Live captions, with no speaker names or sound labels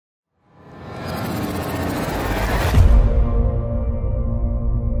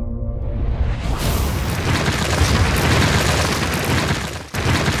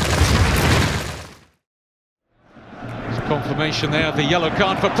confirmation there of the yellow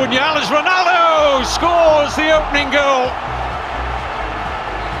card for Puñal as Ronaldo scores the opening goal.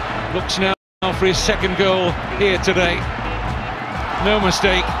 Looks now for his second goal here today. No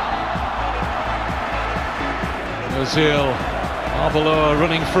mistake. Ozil, Arbeloa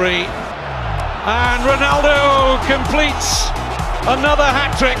running free. And Ronaldo completes another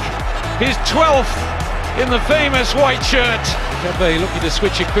hat-trick, his 12th in the famous white shirt. Pepe looking to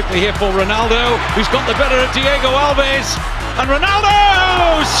switch it quickly here for Ronaldo, who's got the better of Diego Alves. And Ronaldo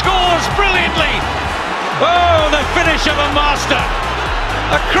scores brilliantly. Oh, the finish of a master.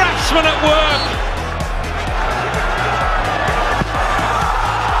 A craftsman at work.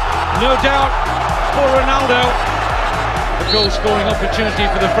 No doubt for Ronaldo. A goal-scoring opportunity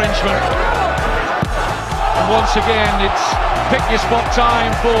for the Frenchman. And once again, it's pick-your-spot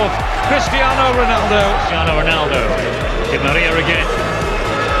time for Cristiano Ronaldo. Cristiano Ronaldo. Di Maria again.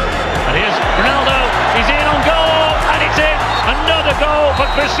 And here's Ronaldo. He's in on goal. And it's in. Another goal for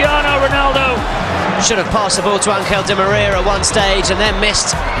Cristiano Ronaldo. Should have passed the ball to Angel Di Maria at one stage and then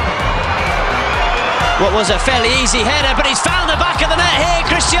missed what was a fairly easy header, but he's found the back of the net here,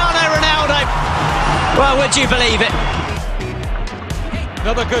 Cristiano Ronaldo. Well, would you believe it?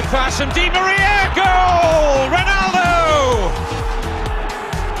 Another good pass from Di Maria, goal! Ronaldo!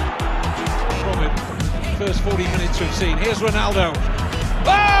 From it, first 40 minutes we've seen, here's Ronaldo.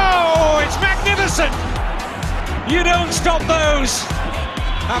 Oh, it's magnificent! You don't stop those,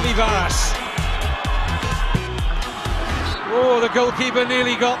 Javi Varas. Oh, the goalkeeper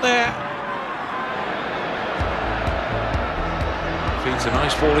nearly got there. Feeds a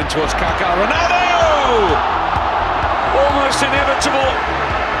nice ball in towards Kaká. Ronaldo! Almost inevitable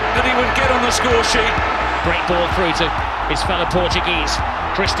that he would get on the score sheet. Great ball through to his fellow Portuguese,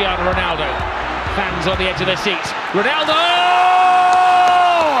 Cristiano Ronaldo. Fans on the edge of their seats. Ronaldo!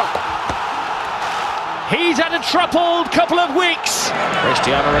 He's had a troubled couple of weeks.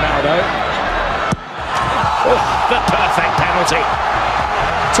 Cristiano Ronaldo. Oh, the perfect penalty.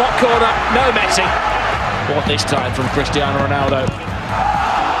 Top corner, no Messi. What this time from Cristiano Ronaldo.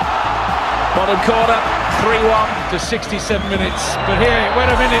 Bottom corner, 3-1 to 67 minutes. But here, wait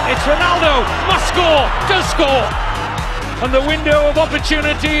a minute, it's Ronaldo. Must score, does score. And the window of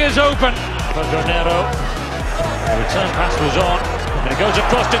opportunity is open. Pedronero. The return pass was on. And it goes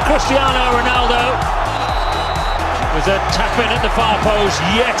across to Cristiano Ronaldo. There's a tap in at the far post.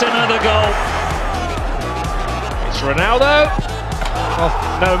 Yet another goal. It's Ronaldo. Oh,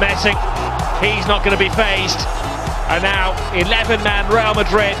 no Messi. He's not going to be phased. And now 11-man Real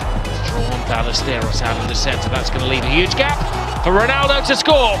Madrid. Drawn Ballesteros out of the centre. That's going to leave a huge gap for Ronaldo to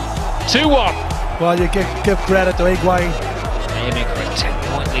score. 2-1. Well, you give credit to Higuaín. Aiming for a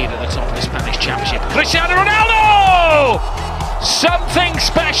 10-point lead at the top of the Spanish Championship. Cristiano Ronaldo! Something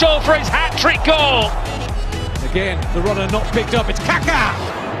special for his hat-trick goal. Again, the runner not picked up. It's Kaká.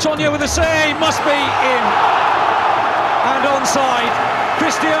 Tonyo with a save. Must be in. And onside.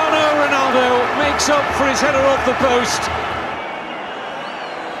 Cristiano Ronaldo makes up for his header off the post.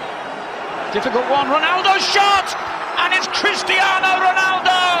 Difficult one. Ronaldo's shot! And it's Cristiano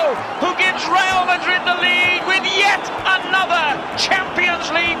Ronaldo who gives Real Madrid the lead with yet another Champions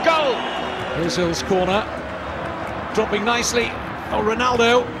League goal. Ozil's corner. Dropping nicely. Oh,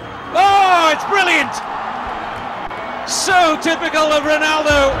 Ronaldo. Oh, it's brilliant! So typical of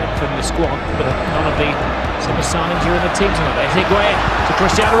Ronaldo. From the squad, but none of the summer signings are in the team tonight. There's Higuaín to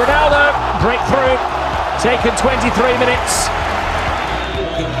Cristiano Ronaldo. Breakthrough. Taken 23 minutes.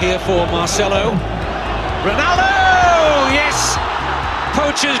 Looking here for Marcelo. Ronaldo! Yes!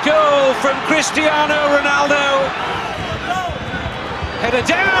 Poacher's goal from Cristiano Ronaldo. Header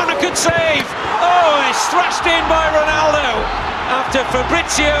down, a good save. Oh, it's thrashed in by Ronaldo. After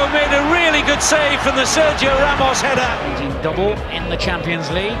Fabrizio made a really good save from the Sergio Ramos header. Double in the Champions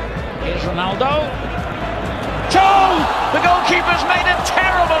League. Here's Ronaldo. Goal! The goalkeeper's made a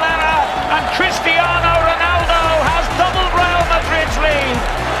terrible error, and Cristiano Ronaldo has doubled Real Madrid's lead.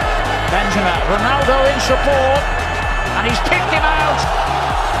 Benzema, Ronaldo in support, and he's picked him out,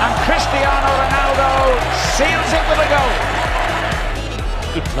 and Cristiano Ronaldo seals it with a goal.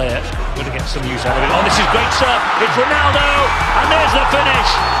 Good player, going to get some use out of it. Oh, this is great stuff. It's Ronaldo, and there's the finish.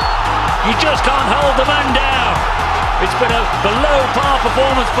 You just can't hold the man down. It's been a below-par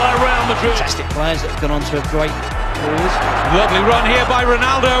performance by Real Madrid. Fantastic players that have gone on to a great careers. Lovely run here by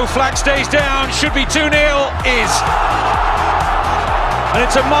Ronaldo. Flag stays down. Should be 2-0. Is. And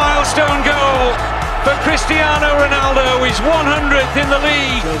it's a milestone goal for Cristiano Ronaldo. He's 100th in the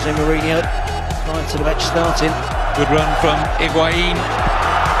league. Jose Mourinho, prior to the match starting. Good run from Higuaín.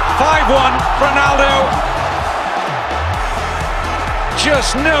 5-1, Ronaldo.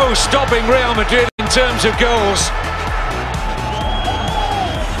 Just no stopping Real Madrid in terms of goals.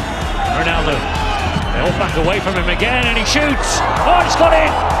 Ronaldo. They all back away from him again, and he shoots. Oh, it's got in!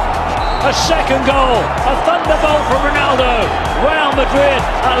 A second goal, a thunderbolt from Ronaldo. Real Madrid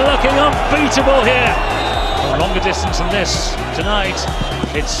are looking unbeatable here. A longer distance than this tonight.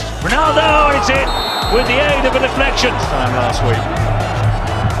 It's Ronaldo, and it's in with the aid of a deflection. Time last week.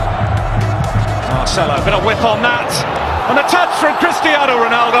 Marcelo, a bit of whip on that. And a touch from Cristiano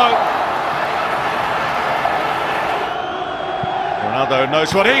Ronaldo. Ronaldo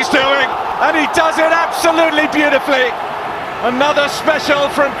knows what he's doing, and he does it absolutely beautifully. Another special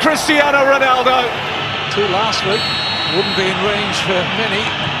from Cristiano Ronaldo. Two last week, wouldn't be in range for many,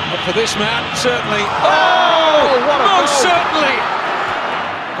 but for this man, certainly. What a most goal. certainly!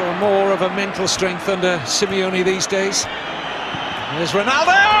 Got more of a mental strength under Simeone these days. There's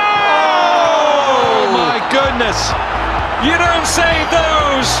Ronaldo! Oh my goodness! You don't save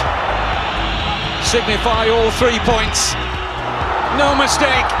those! Signify all 3 points. No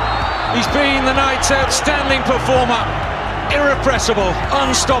mistake. He's been the night's outstanding performer. Irrepressible,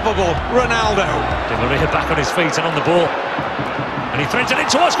 unstoppable, Ronaldo. Di Maria back on his feet and on the ball. And he threads it in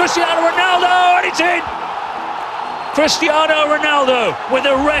towards Cristiano Ronaldo, and it's in! Cristiano Ronaldo with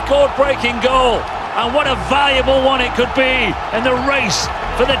a record-breaking goal. And what a valuable one it could be in the race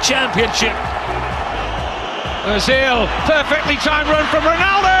for the championship. Ozil, perfectly timed run from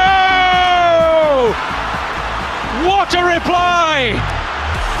Ronaldo! What a reply!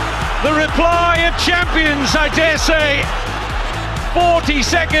 The reply of champions, I dare say.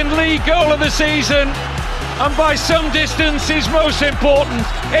 42nd league goal of the season, and by some distance his most important.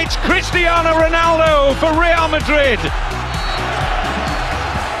 It's Cristiano Ronaldo for Real Madrid.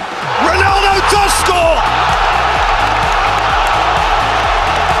 Ronaldo does score!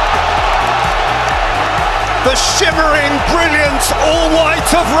 The shimmering brilliance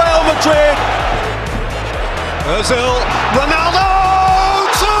all-white of Real Madrid. Ozil, Ronaldo,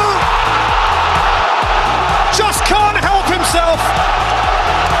 just can't help himself.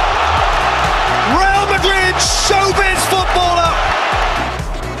 Real Madrid showbiz footballer.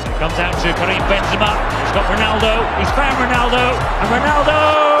 Comes out to Karim Benzema. He's got Ronaldo. He's found Ronaldo, and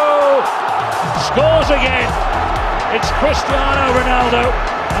Ronaldo scores again. It's Cristiano Ronaldo,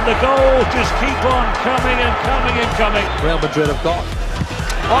 and the goals just keep on coming and coming and coming. Real Madrid have got.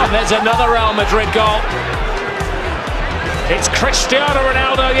 Oh, and there's another Real Madrid goal. It's Cristiano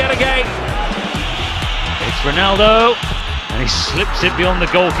Ronaldo yet again. It's Ronaldo, and he slips it beyond the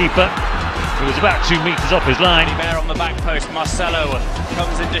goalkeeper. He was about 2 meters off his line. There on the back post, Marcelo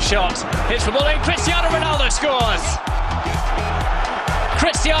comes into shot. Hits the ball in, Cristiano Ronaldo scores!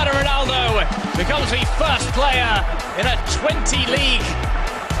 Cristiano Ronaldo becomes the first player in a 20-league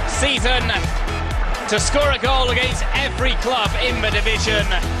season to score a goal against every club in the division.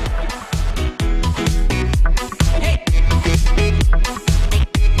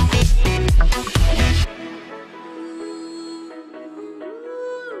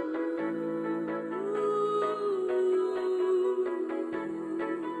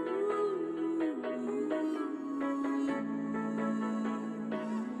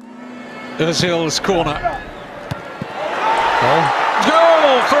 Ozil's corner.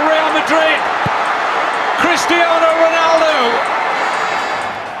 Goal for Real Madrid. Cristiano Ronaldo.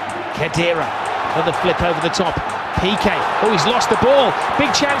 Khedira with the flip over the top. PK. Oh, he's lost the ball.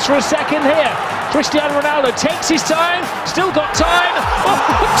 Big chance for a second here. Cristiano Ronaldo takes his time. Still got time. Oh,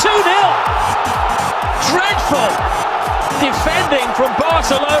 2-0. Dreadful defending from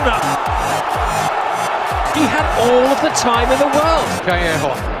Barcelona. He had all of the time in the world.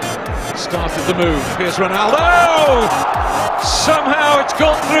 Callejon started the move. Here's Ronaldo! Somehow it's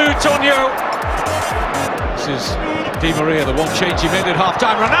got through Tonio. This is Di Maria, the one change he made at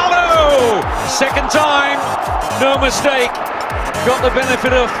half-time. Ronaldo! Second time, no mistake. Got the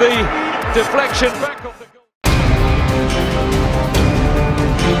benefit of the deflection back up.